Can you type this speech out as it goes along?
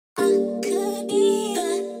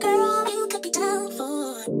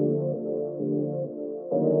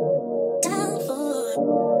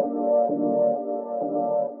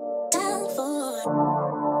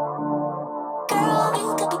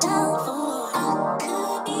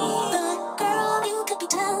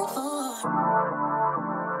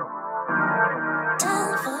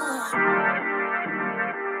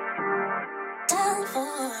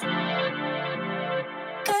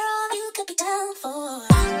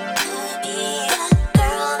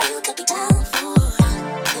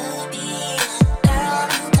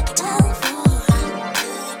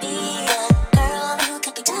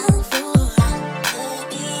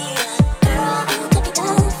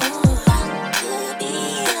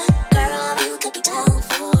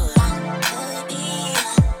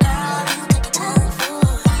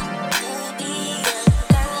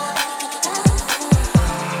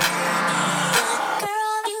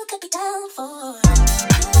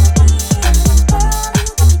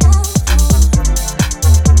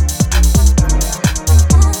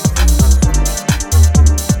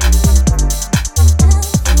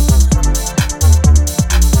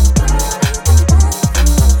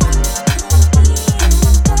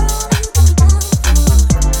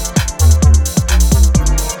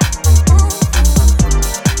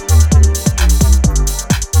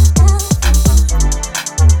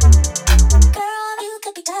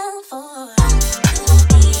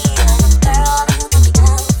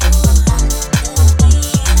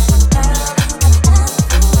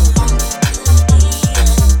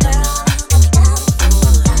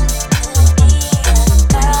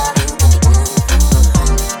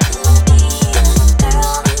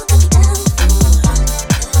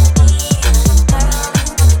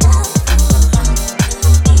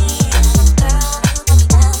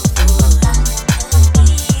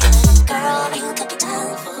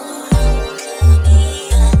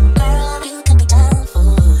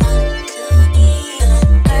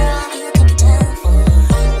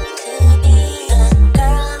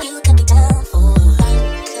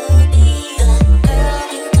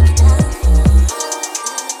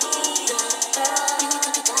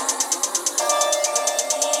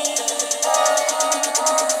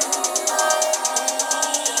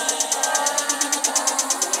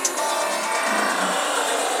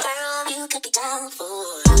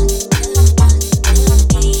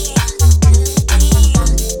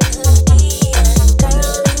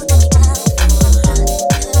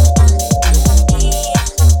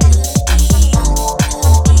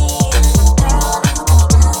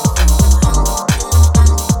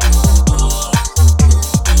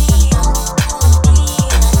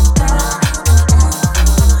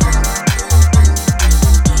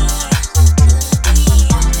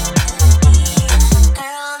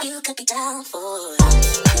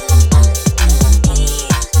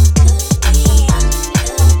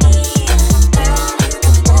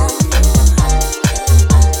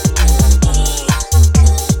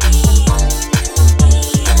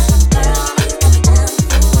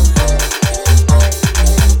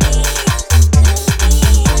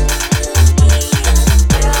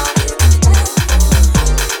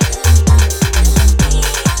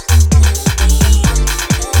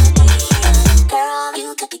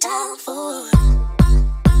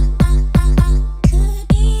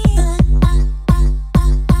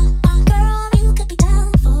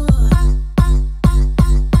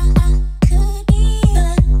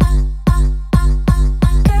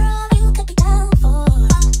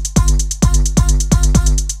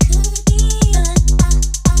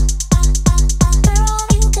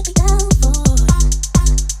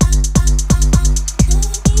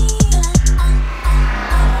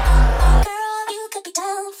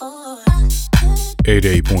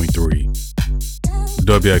88.3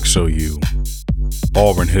 WXOU,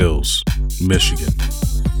 Auburn Hills, Michigan.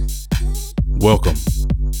 Welcome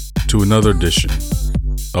to another edition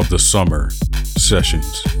of the Summer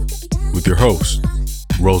Sessions with your host,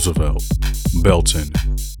 Roosevelt Belton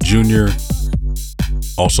Jr.,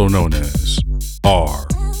 also known as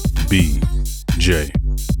RBJ.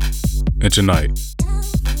 And tonight,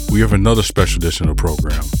 we have another special edition of the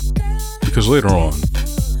program because later on,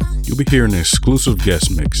 you'll be hearing an exclusive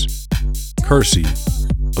guest mix, courtesy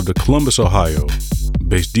of the Columbus,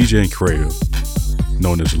 Ohio-based DJ and creative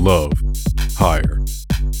known as Love Higher.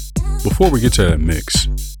 Before we get to that mix,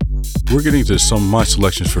 we're getting to some of my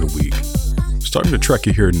selections for the week, starting the track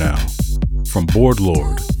you hear now from Board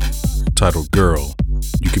Lord, titled Girl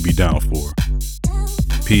You Could Be Down For.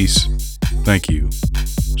 Peace, thank you,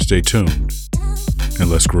 stay tuned, and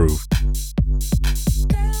let's groove.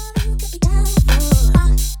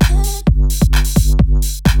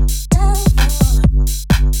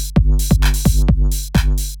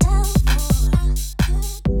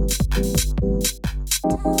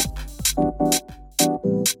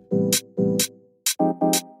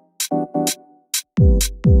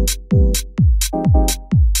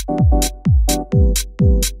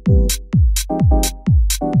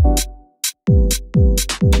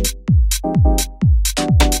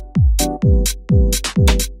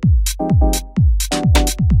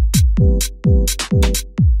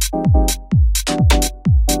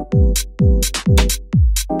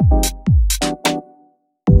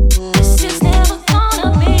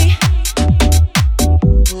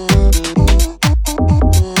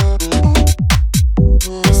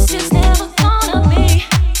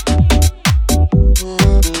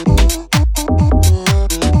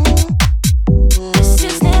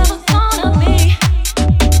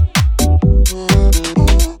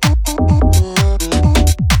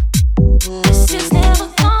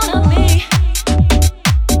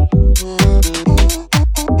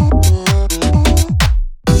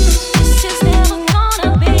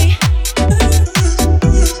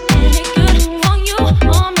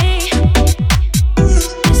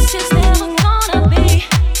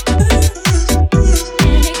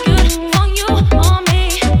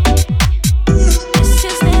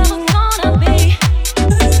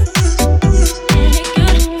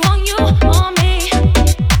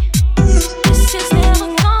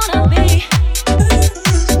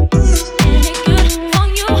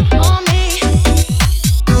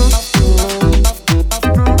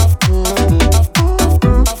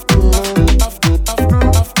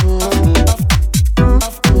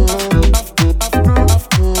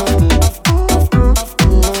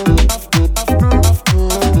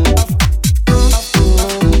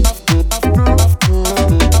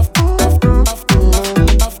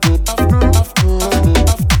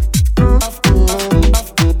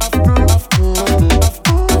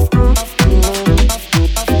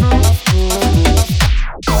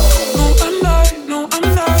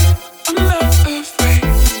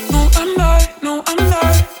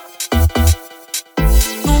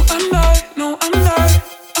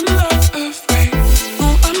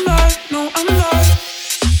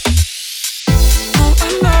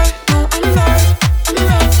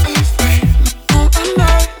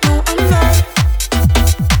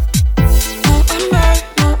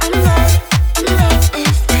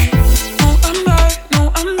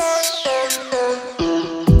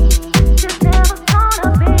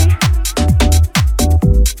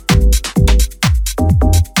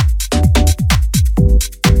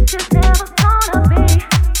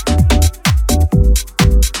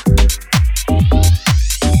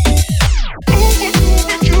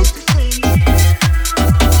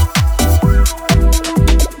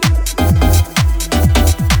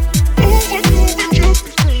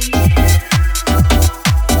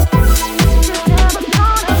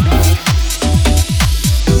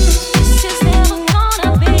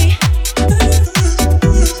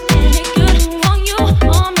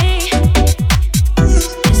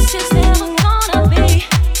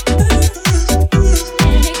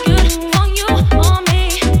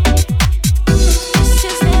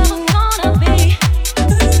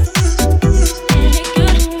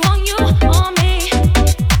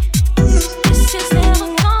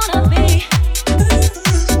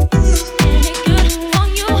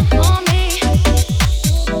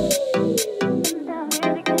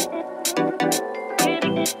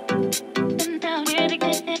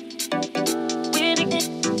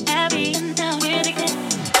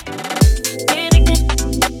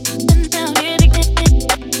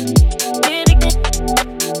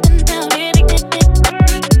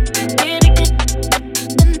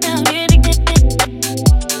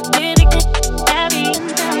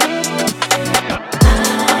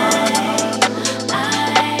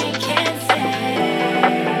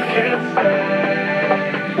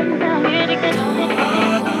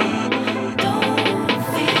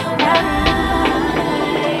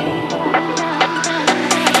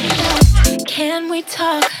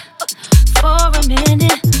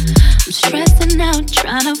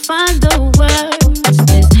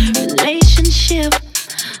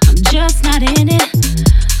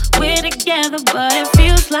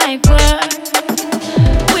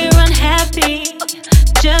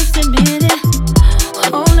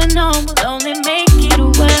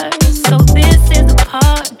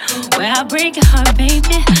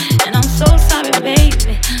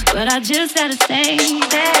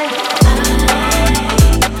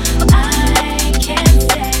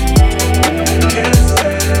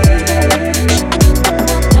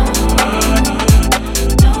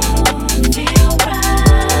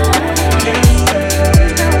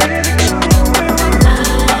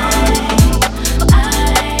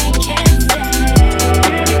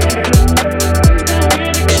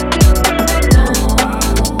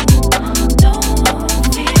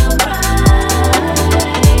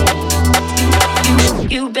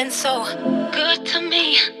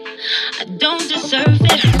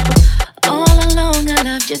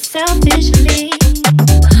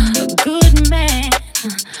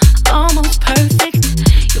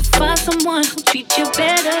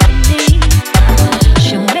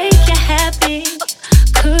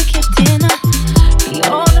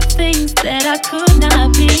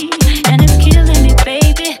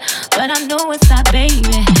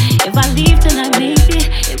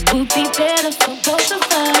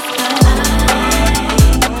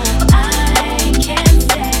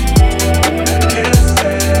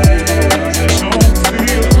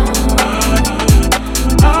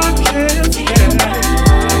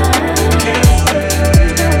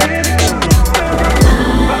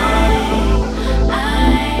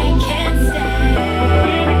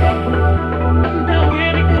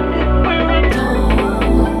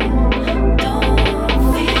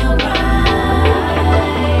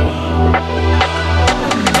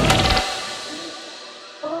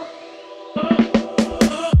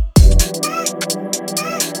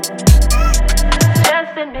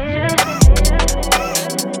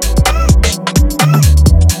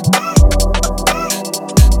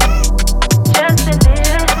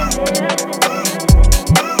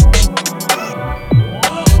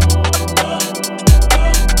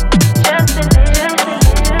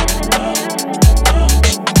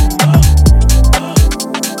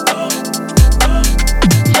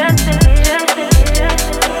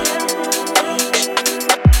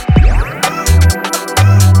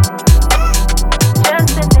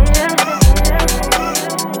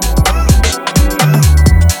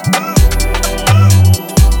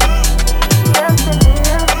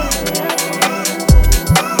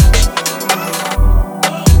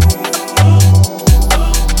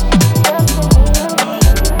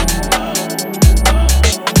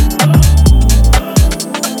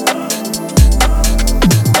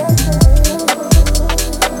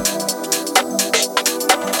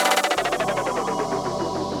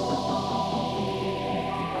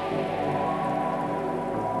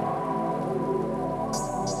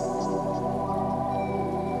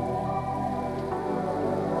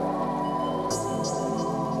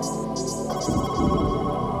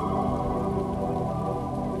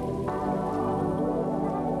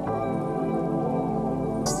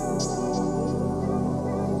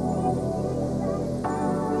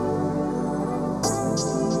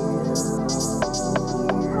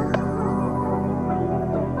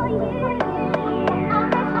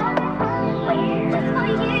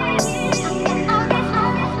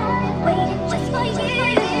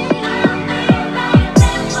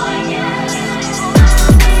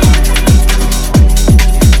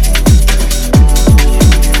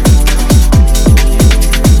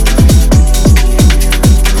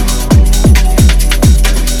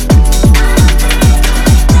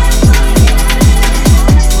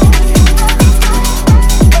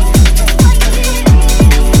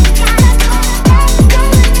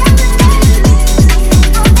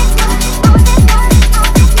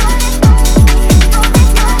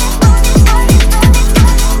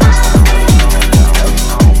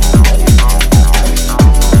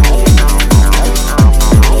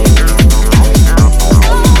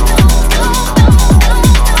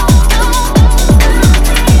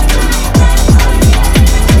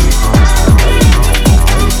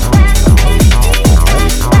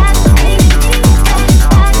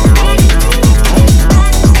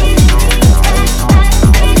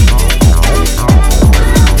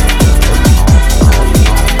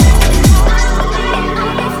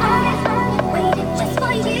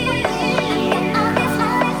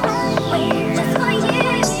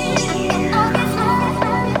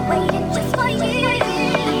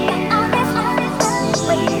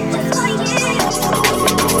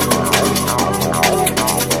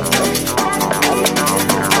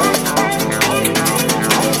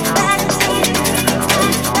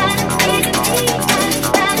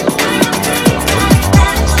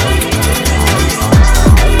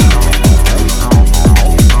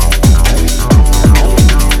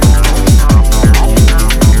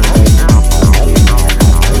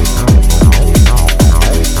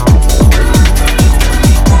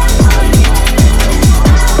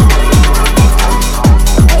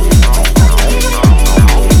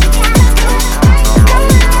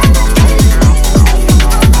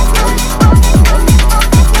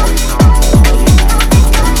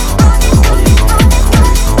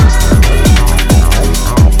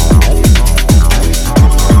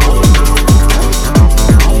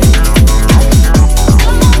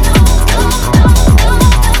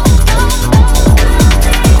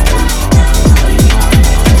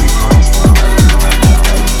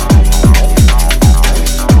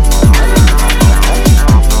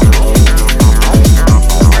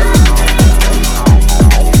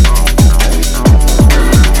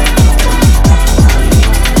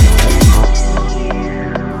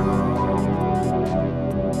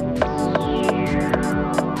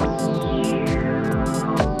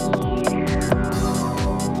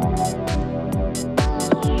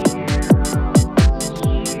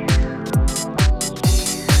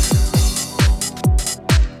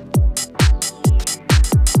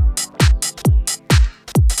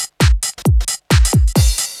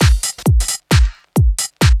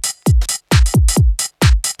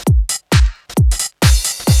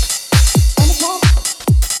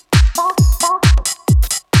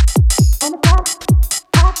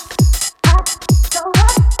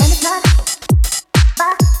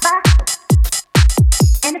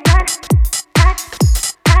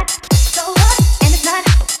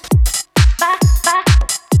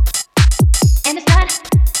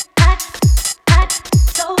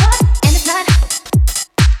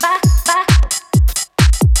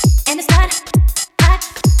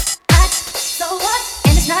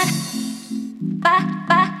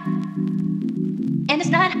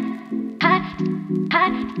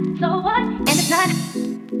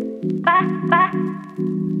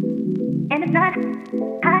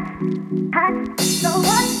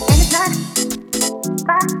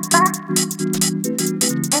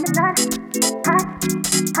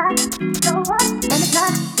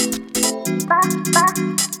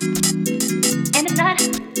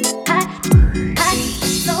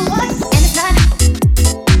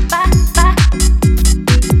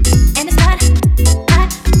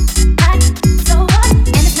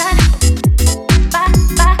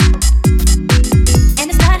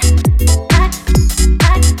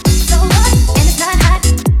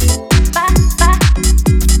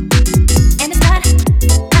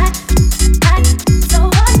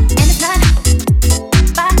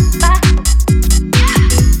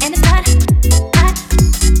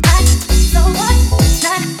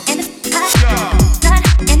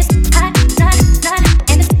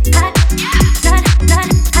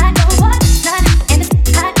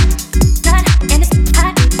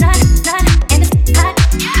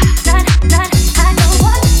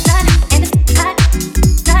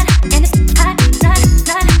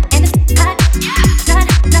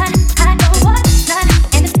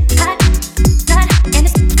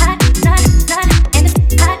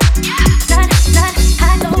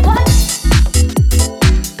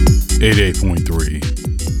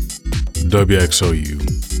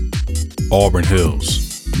 WXOU, Auburn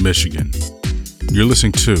Hills, Michigan. You're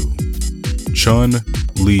listening to Chun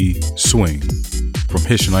Li Swing from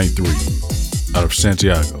Hitch 93 out of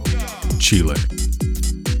Santiago, Chile.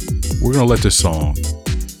 We're going to let this song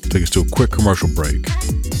take us to a quick commercial break.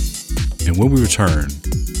 And when we return,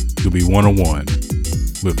 you'll be one-on-one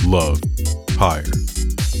with Love Higher.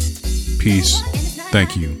 Peace,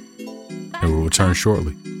 thank you, and we'll return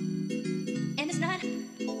shortly. And it's not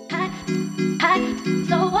hot,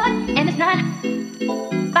 so what? And it's not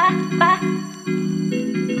bye.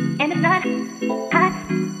 And it's not hot,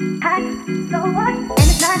 so what? And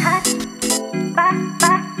it's not hot, bye.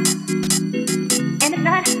 And it's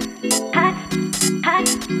not hot,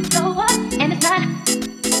 so what? And it's not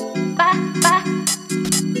bye.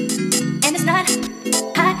 And it's not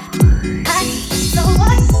hot, so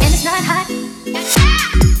what? And it's not hot,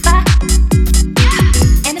 bye.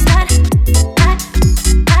 And it's not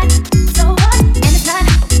hot, so what? And it's not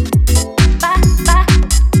bye.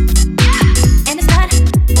 And it's not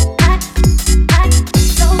hot,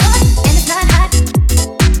 so what? And it's not hot,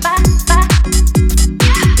 bye.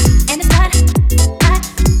 And it's not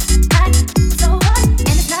hot, so what? And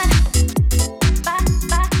it's not bye.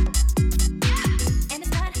 And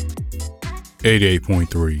it's not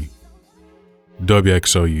 88.3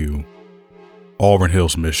 WXOU, Auburn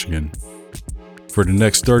Hills, Michigan. For the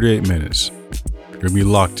next 38 minutes, you're going to be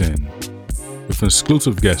locked in with an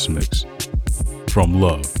exclusive guest mix from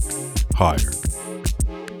Love Higher.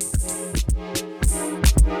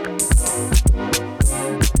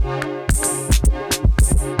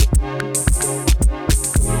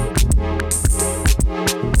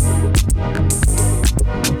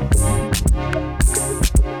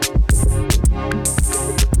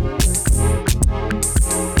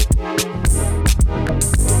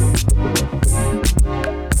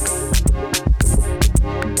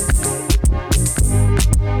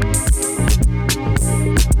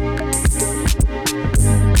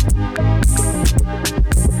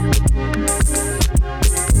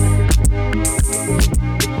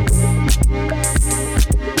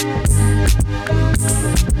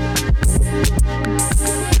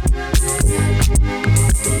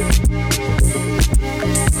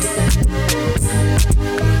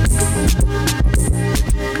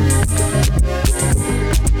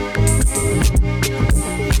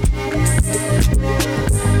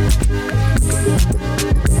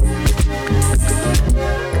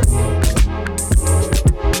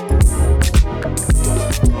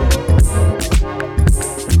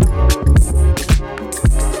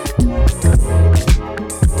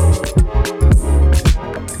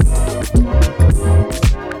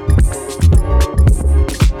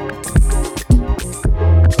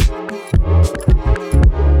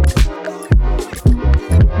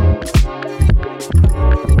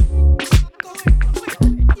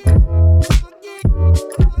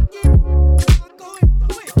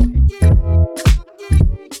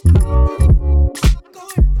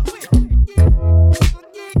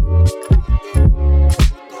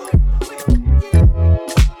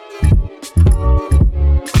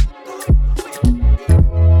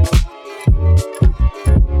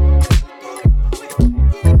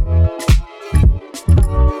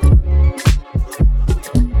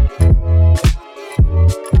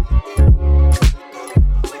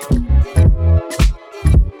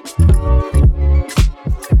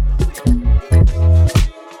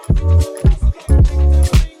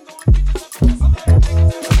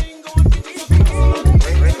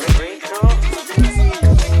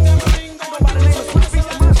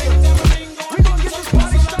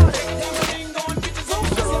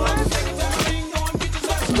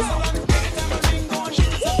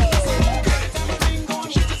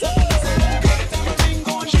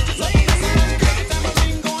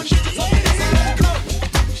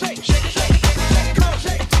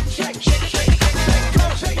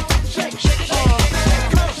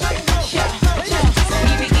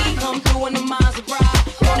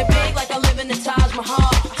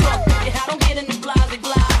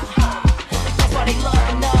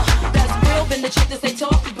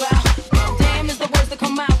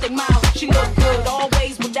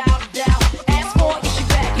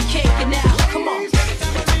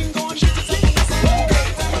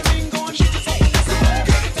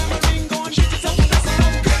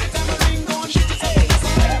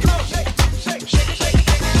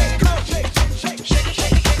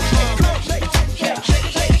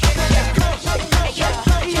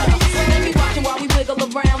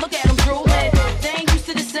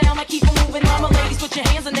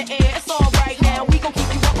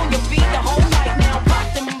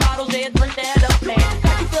 Drink that up, man.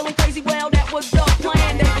 Got you feeling crazy? Well, that was the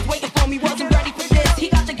plan. They was waiting for me.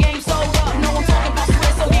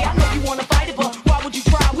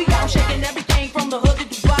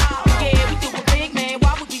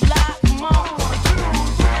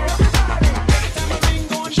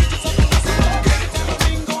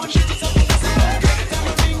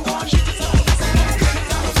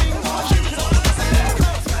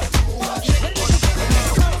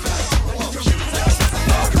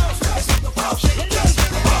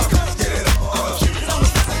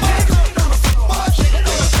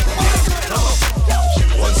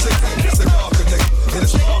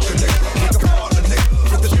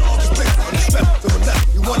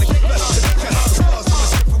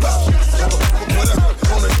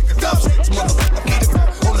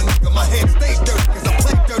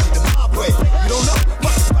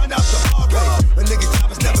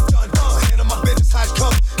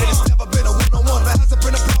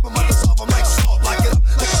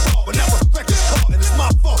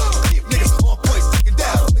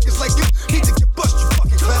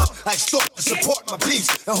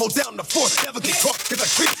 hold down the fort, never get caught in the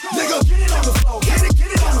creep. Nigga, get it on the floor, get it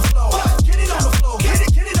on the floor, get it on the floor, get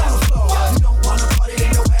it on the floor. You don't wanna party, then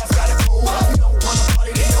your ass gotta go. You don't wanna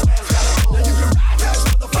party, then your ass gotta go. Now you can ride this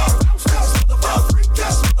motherfucker, bounce this motherfucker, freak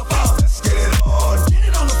this motherfucker. Let's get it on. Get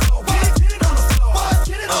it on the floor, get it on the floor,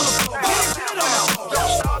 get it on the floor, get it on the floor. Don't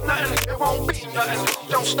start nothing, it won't be nothing.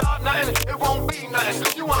 Don't start nothing, it won't be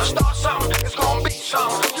nothing. You wanna start something, it's gonna be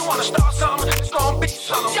something. You wanna start something, it's gonna be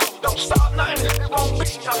something. Don't start nothing, it won't be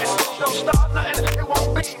nothing. Don't start nothing, it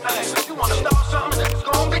won't be nothing. You wanna start something, it's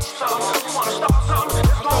gonna be something. You wanna start something,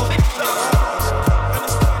 it's gonna be something.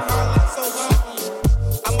 Understand how I last so long.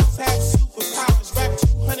 I must have superpowers. Rap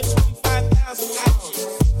 225,000 hours.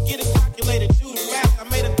 Get it calculated, do the math. I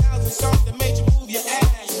made 1,000 songs that made you move your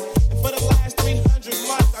ass. And for the last 300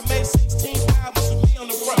 months, I made 16 albums with me on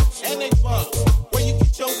the front. And they bump. Where you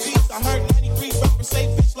get your beats? I heard 93 rappers say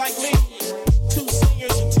bitch like me. 2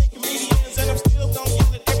 singers and 10 comedians, and I'm still gonna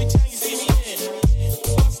yell it every time you see me in.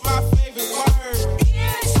 What's my favorite word?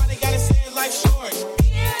 That's why they gotta say it like short.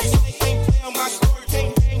 You know they can't play on my court,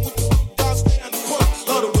 can't hang with the big dogs, stay on the court.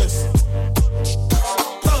 Blow the whistle.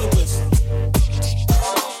 Blow the whistle.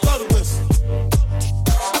 Blow the whistle.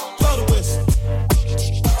 Blow the whistle.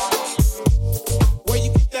 Where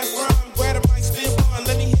you get that from? Where the mic still on?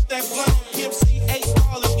 Let me hit that blunt. Pimp C, 8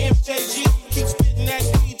 Ball, and MJG. Keep spitting that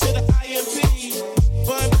B to the IMP.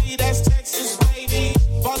 Bun B, that's Texas, baby.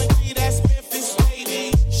 Ballin' G, that's Memphis,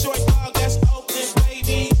 baby. Short dog, that's Oakland,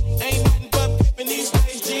 baby. Ain't nothing but pimpin' these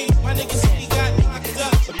days, G. My niggas said he got knocked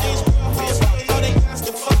up. These real hoes don't know they got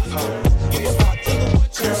to fuck. Give a fuck, nigga,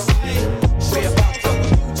 what you say. We about to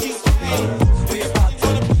UGK. We about to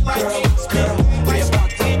be like this, girl. We about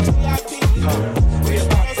to VIP. We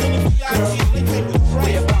about to in the VIP. They came to pray.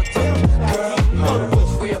 We about to, girl.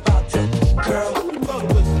 We about to, girl. Blow the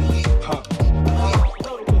whistle.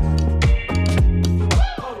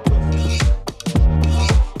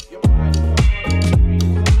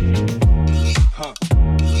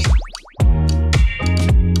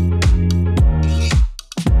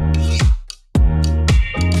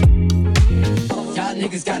 Y'all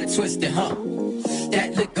niggas got it twisted, huh?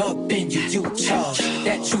 That lick up in you, you charge.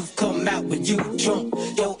 That truth come out when you drunk.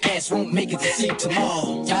 Your ass won't make it to see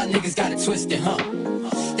tomorrow. Y'all niggas got it twisted, huh?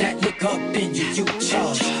 That lick up in you, you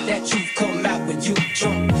charge. That truth come out when you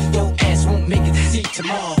drunk. Your ass won't make it to see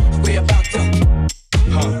tomorrow. We about to,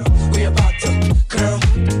 we about to, girl.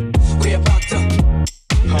 We about to,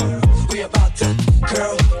 we about to,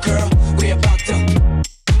 girl, girl. We about to,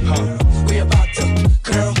 we about to,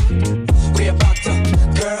 girl. We about to,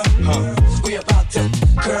 girl. We about to,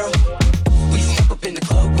 girl. We step up in the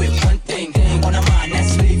club with one thing on our mind,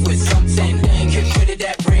 that's leave with something. Get rid of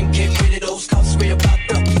that ring, get rid of those cuffs. We about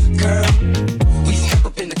to, girl. We step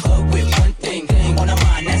up in the club with one thing on our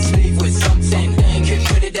mind, that's leave with something. Get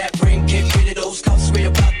rid of that ring, get rid of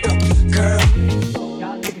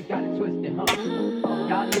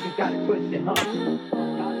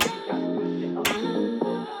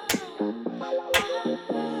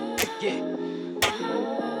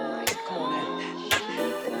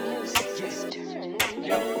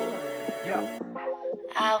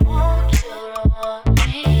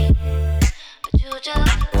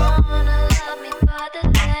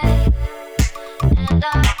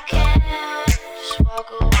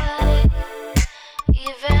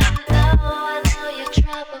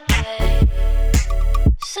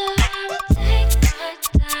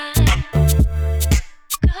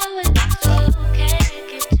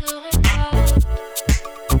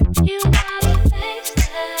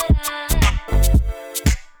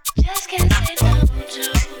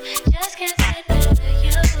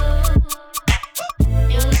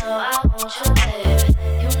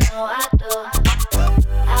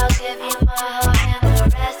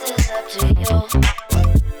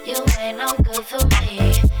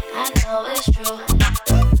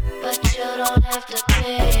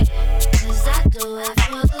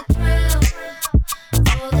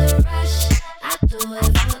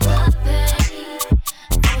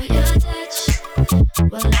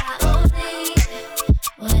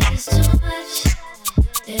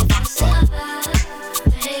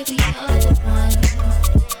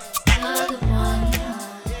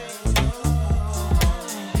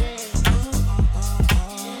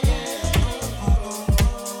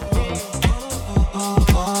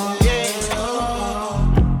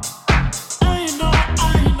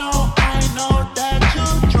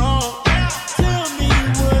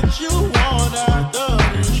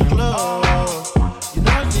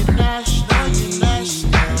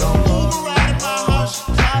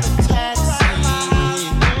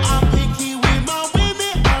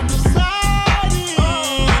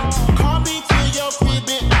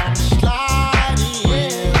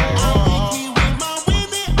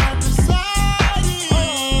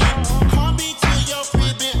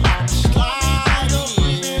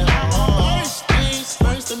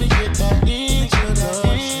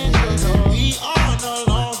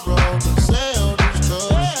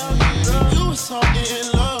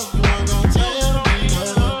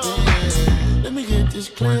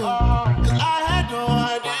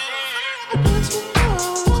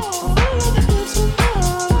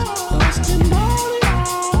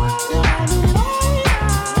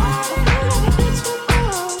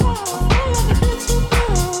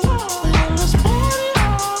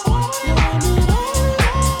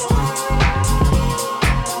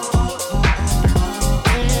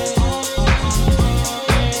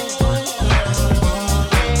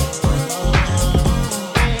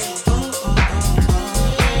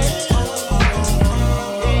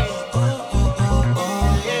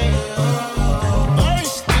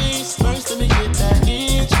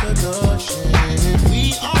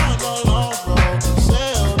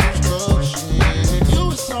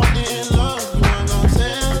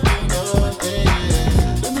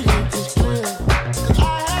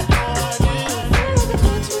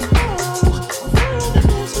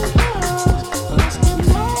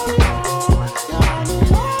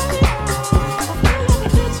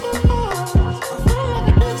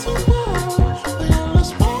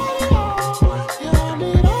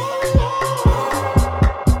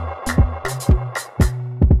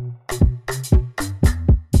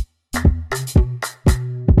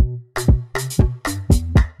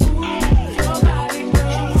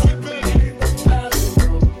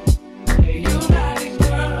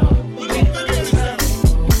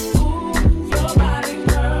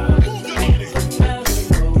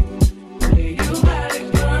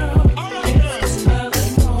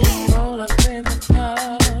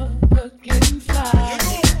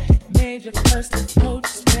made your first approach,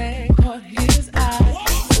 stand caught his eye.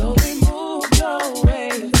 Slowly moved your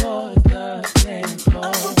way towards the dance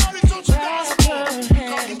floor. Grab her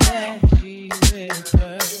hand and she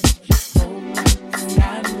whispered, "Oh,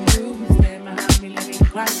 I knew you stand behind me, let me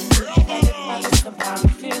cry. If I look up, I'll be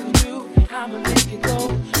feeling you. I'ma make it go.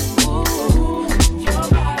 Ooh, your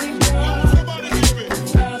body, girl.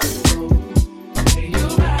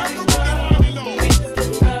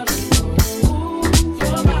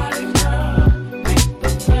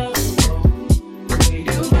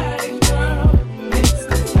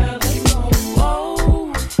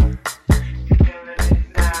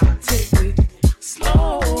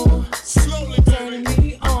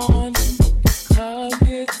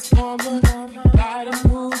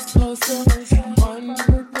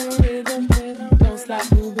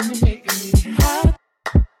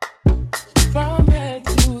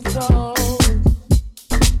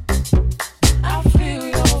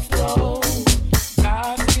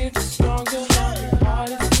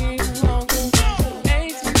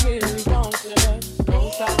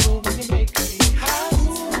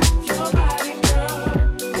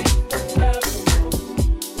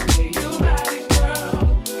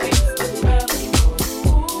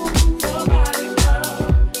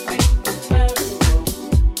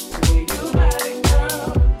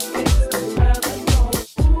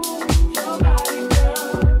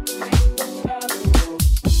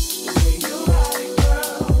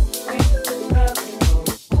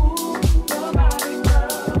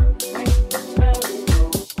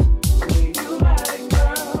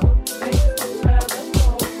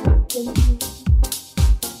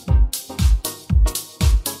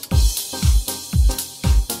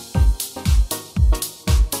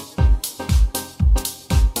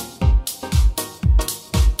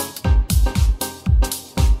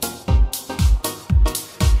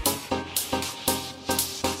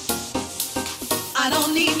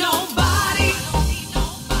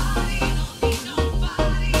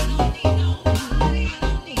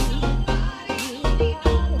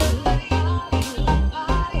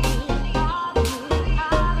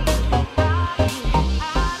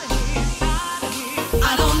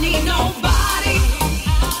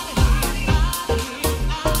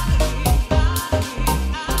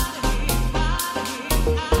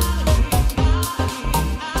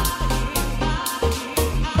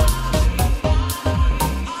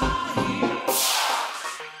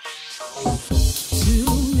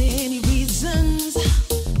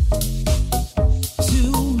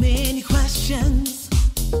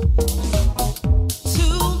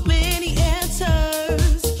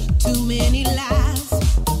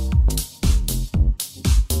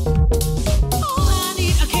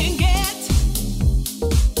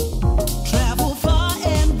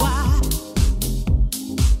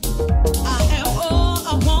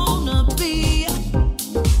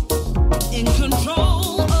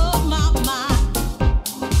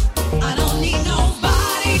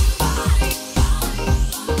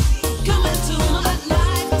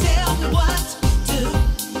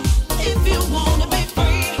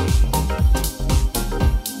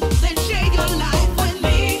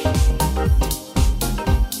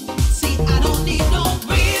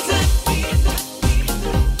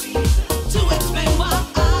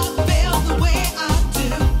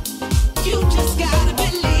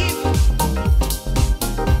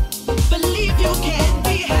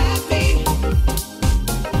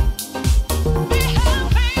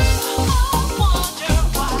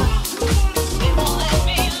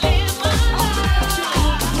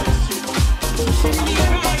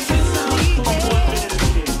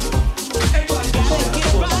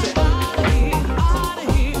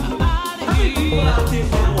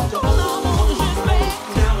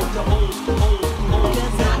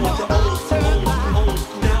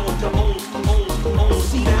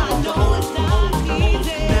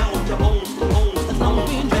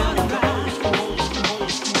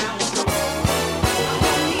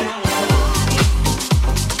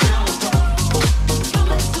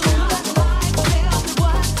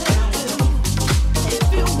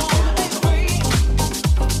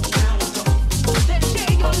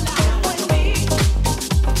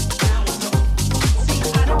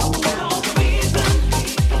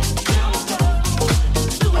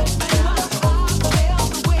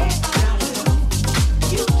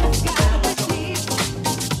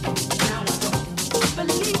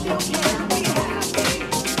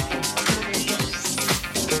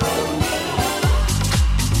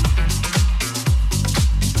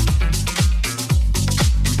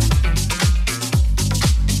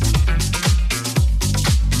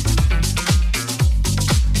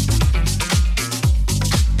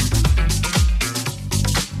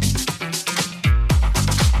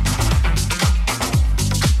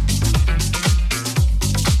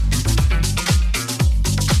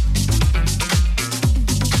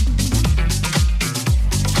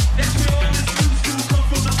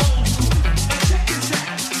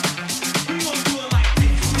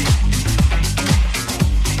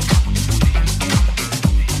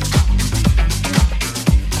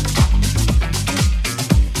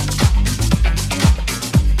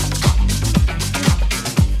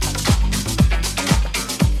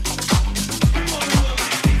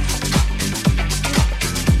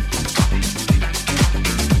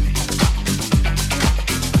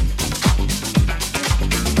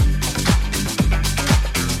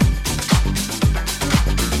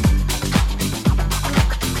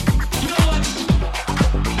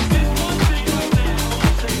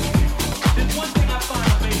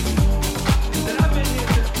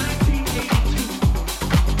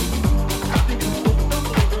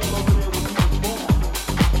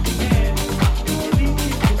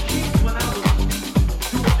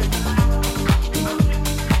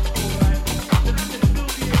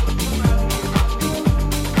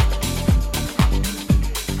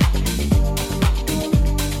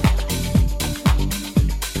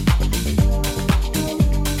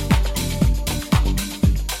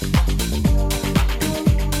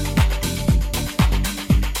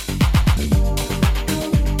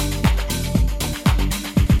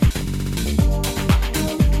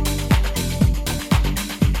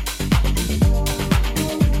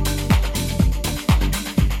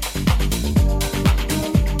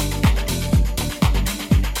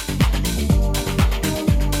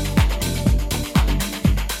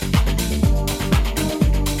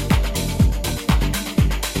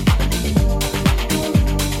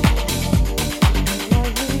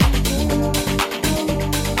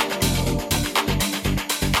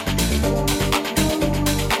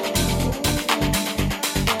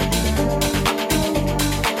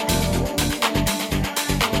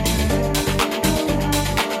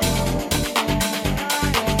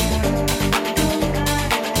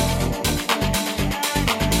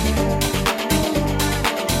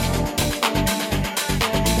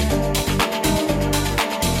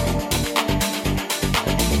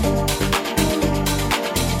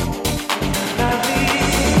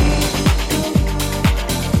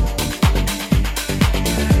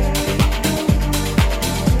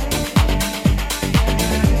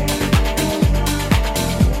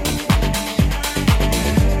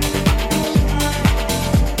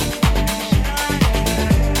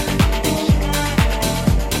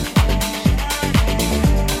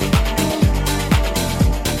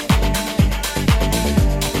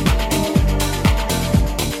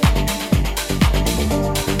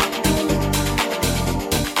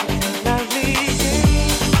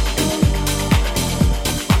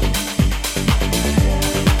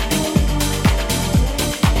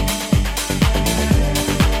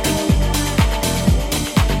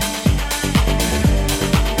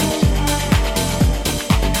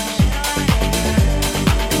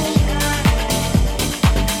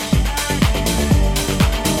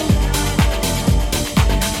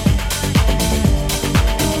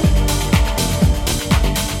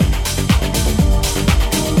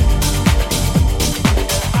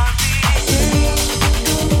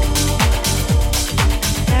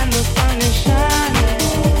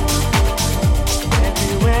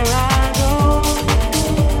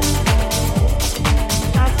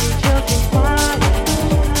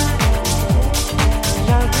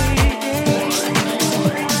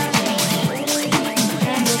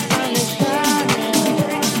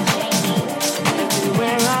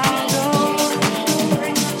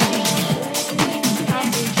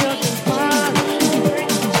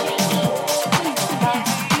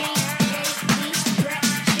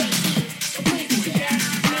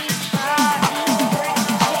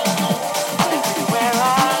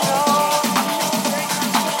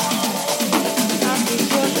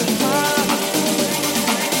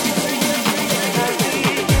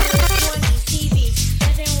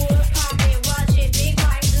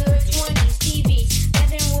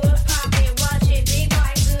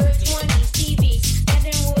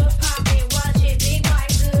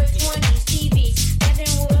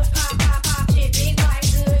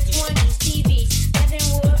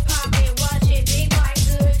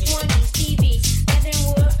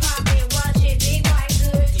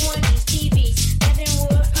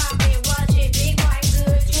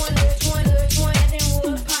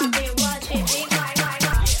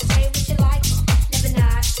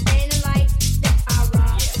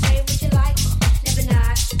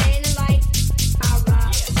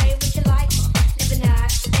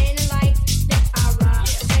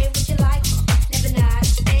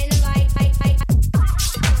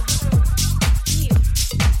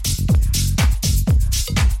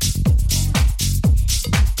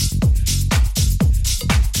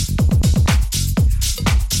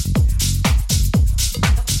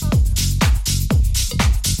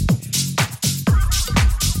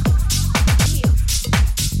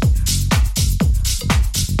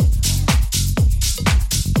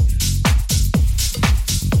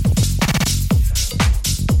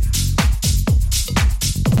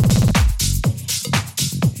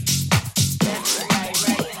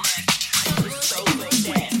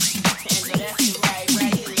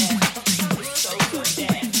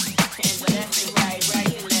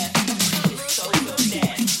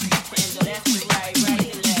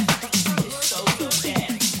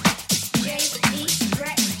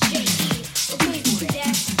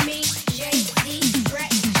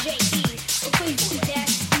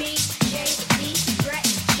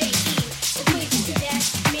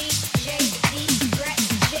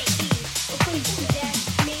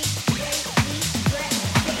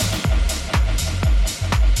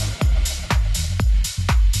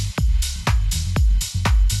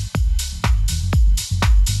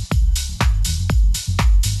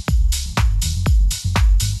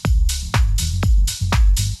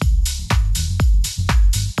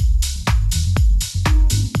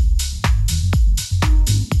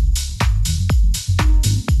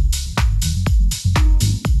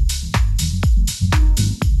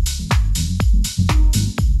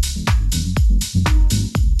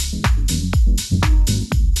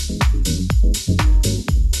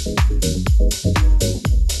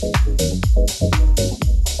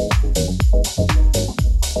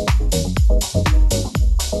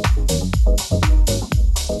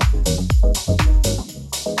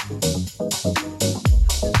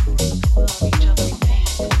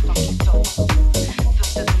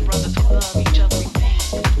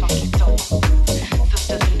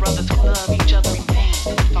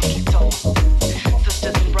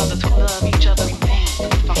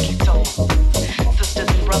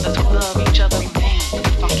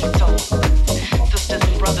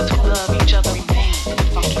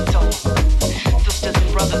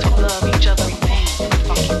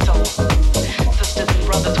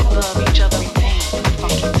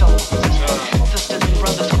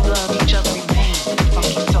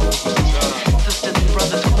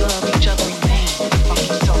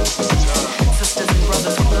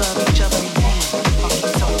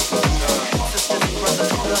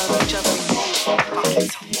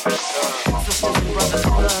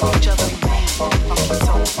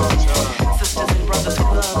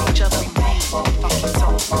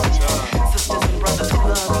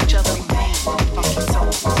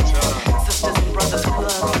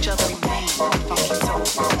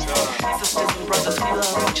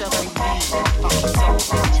 each other, we need fucking soul.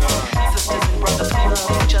 Sisters and brothers who love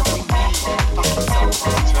each other, we need fucking soul.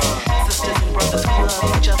 Sisters and brothers who love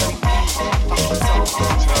each other, we need fucking soul.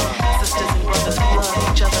 Sisters and brothers who love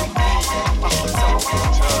each other, we need fucking soul.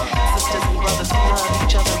 Sisters and brothers who love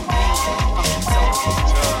each other, we need fucking soul.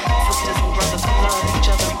 Sisters and brothers who love each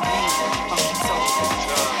other, we need fucking soul.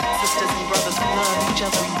 Sisters and brothers who love each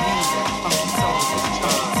other, we need fucking soul.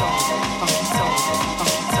 Fucking soul, fucking soul,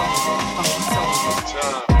 fucking soul, fucking soul.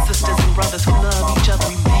 Sisters and brothers who love each other,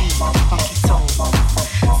 we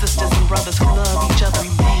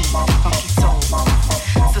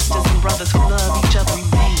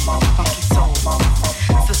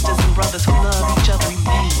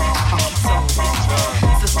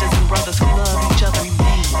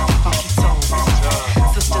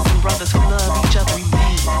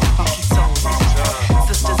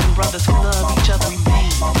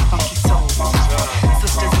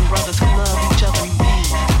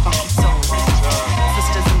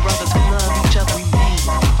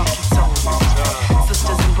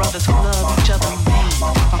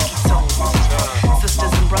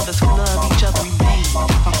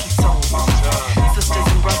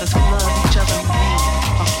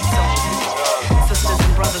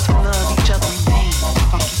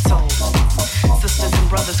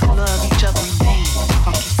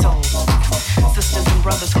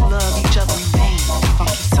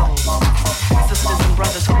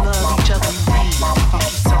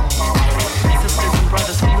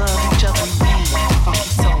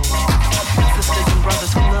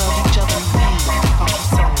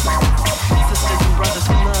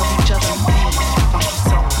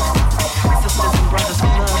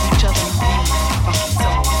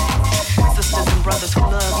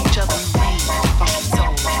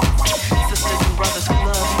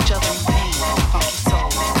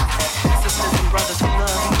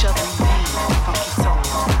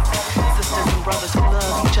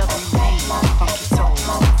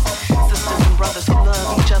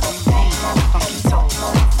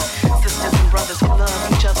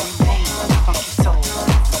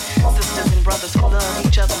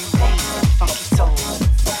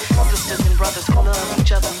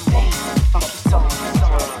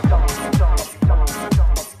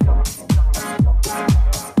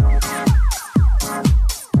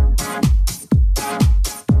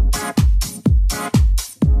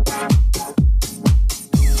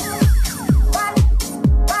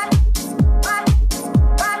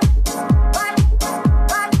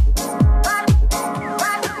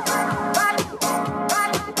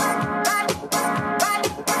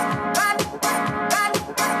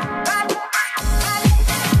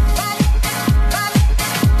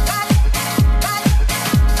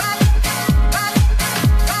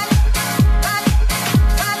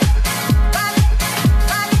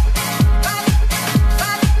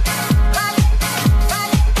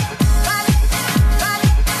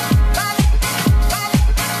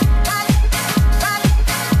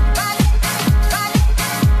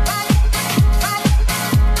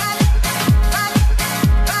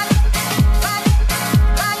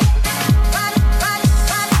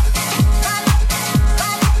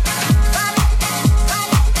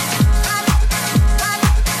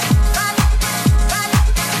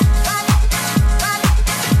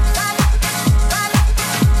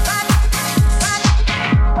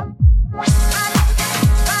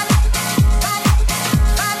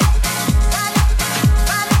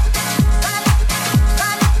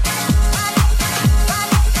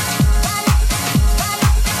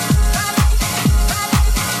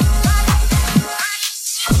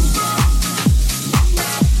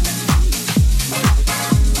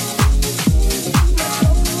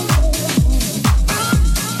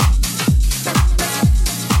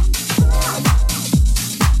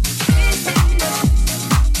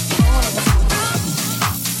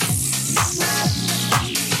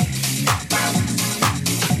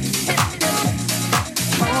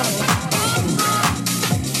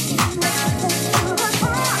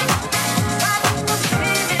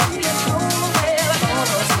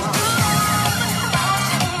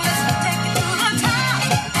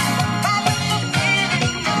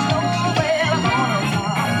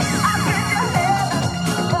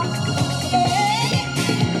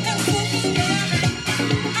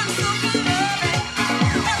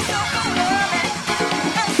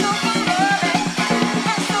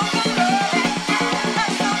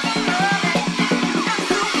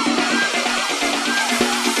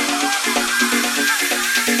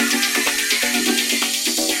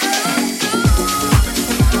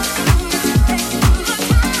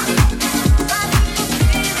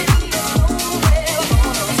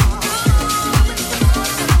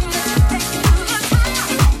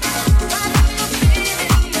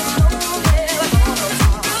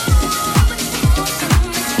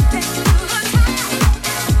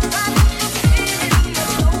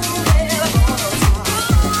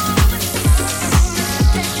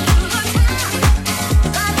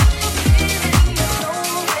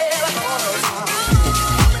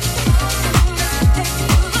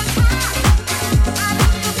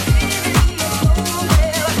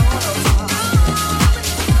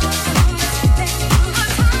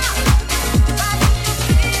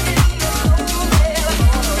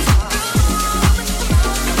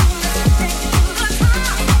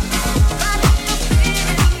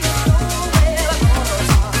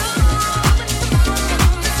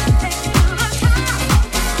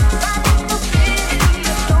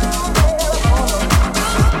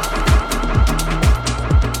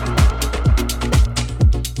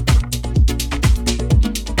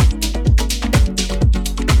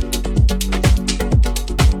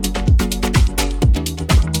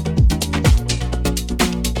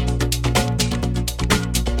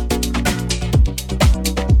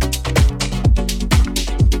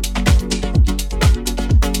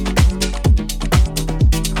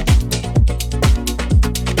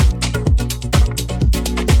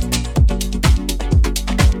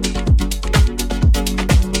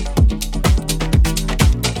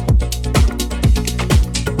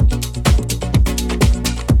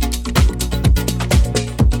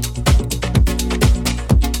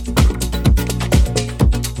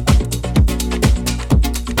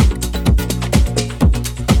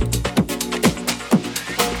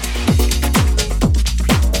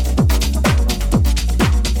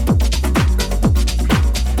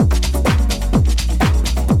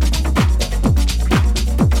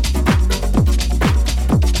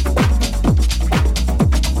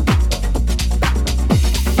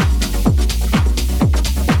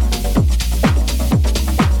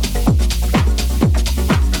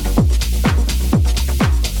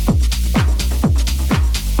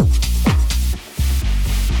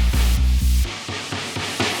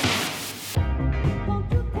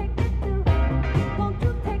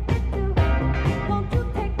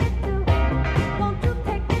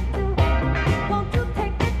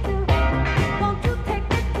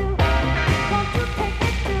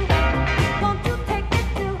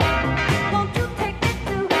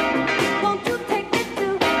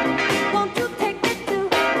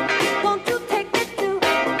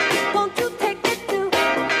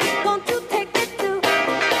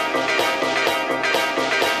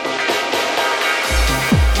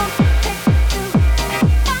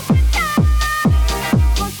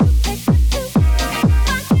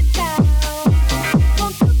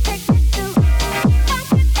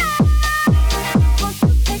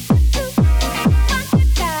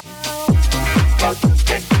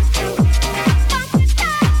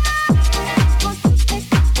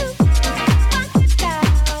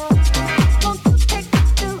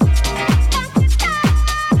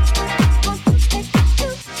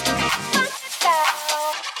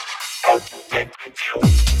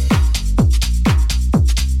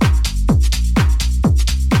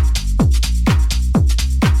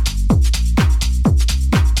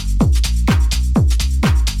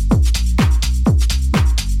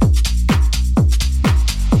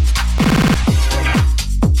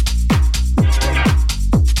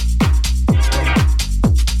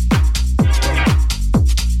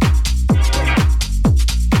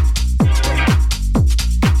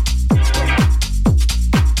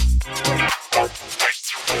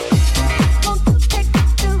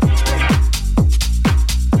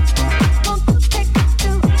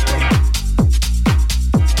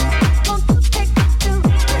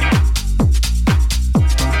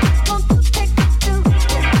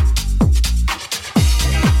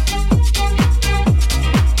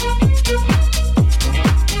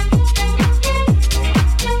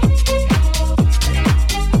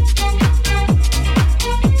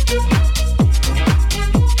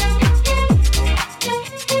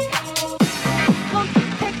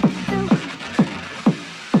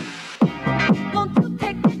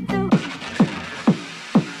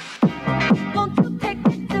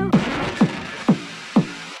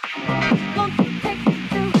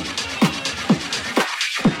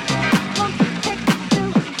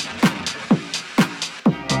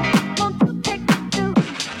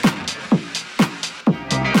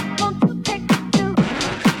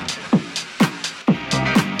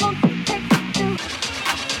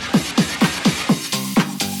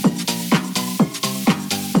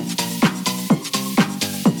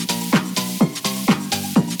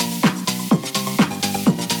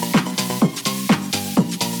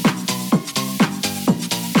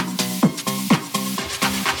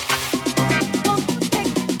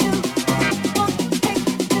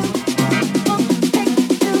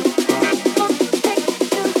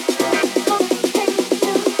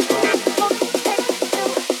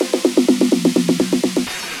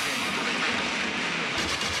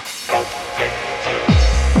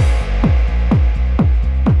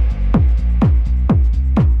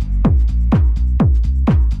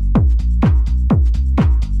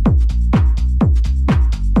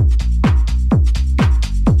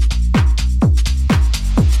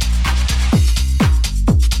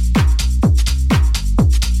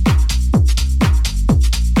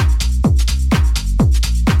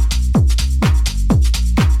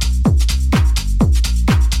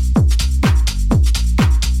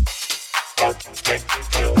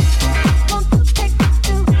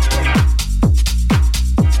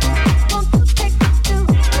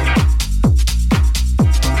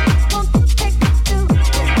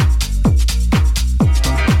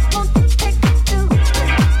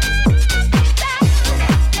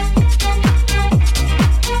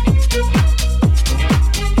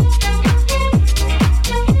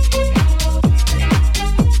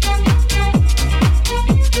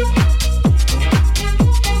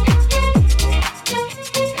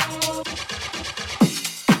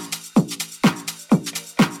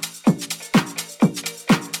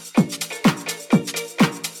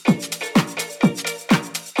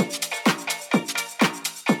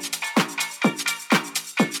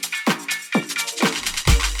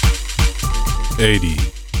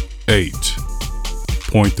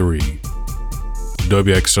 88.3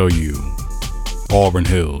 WXOU, Auburn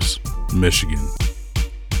Hills, Michigan.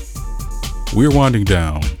 We're winding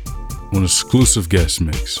down on an exclusive guest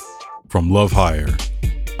mix from Love Higher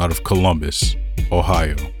out of Columbus,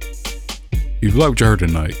 Ohio. If you like what you heard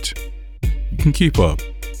tonight, you can keep up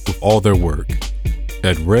with all their work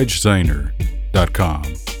at regzehner.com.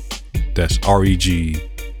 That's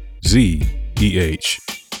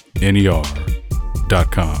REGZEHNER.com. I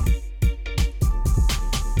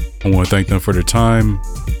want to thank them for their time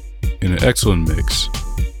and an excellent mix,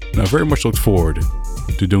 and I very much look forward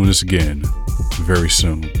to doing this again very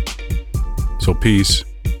soon. So peace,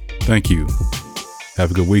 thank you,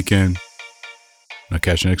 have a good weekend, and I'll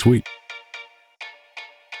catch you next week.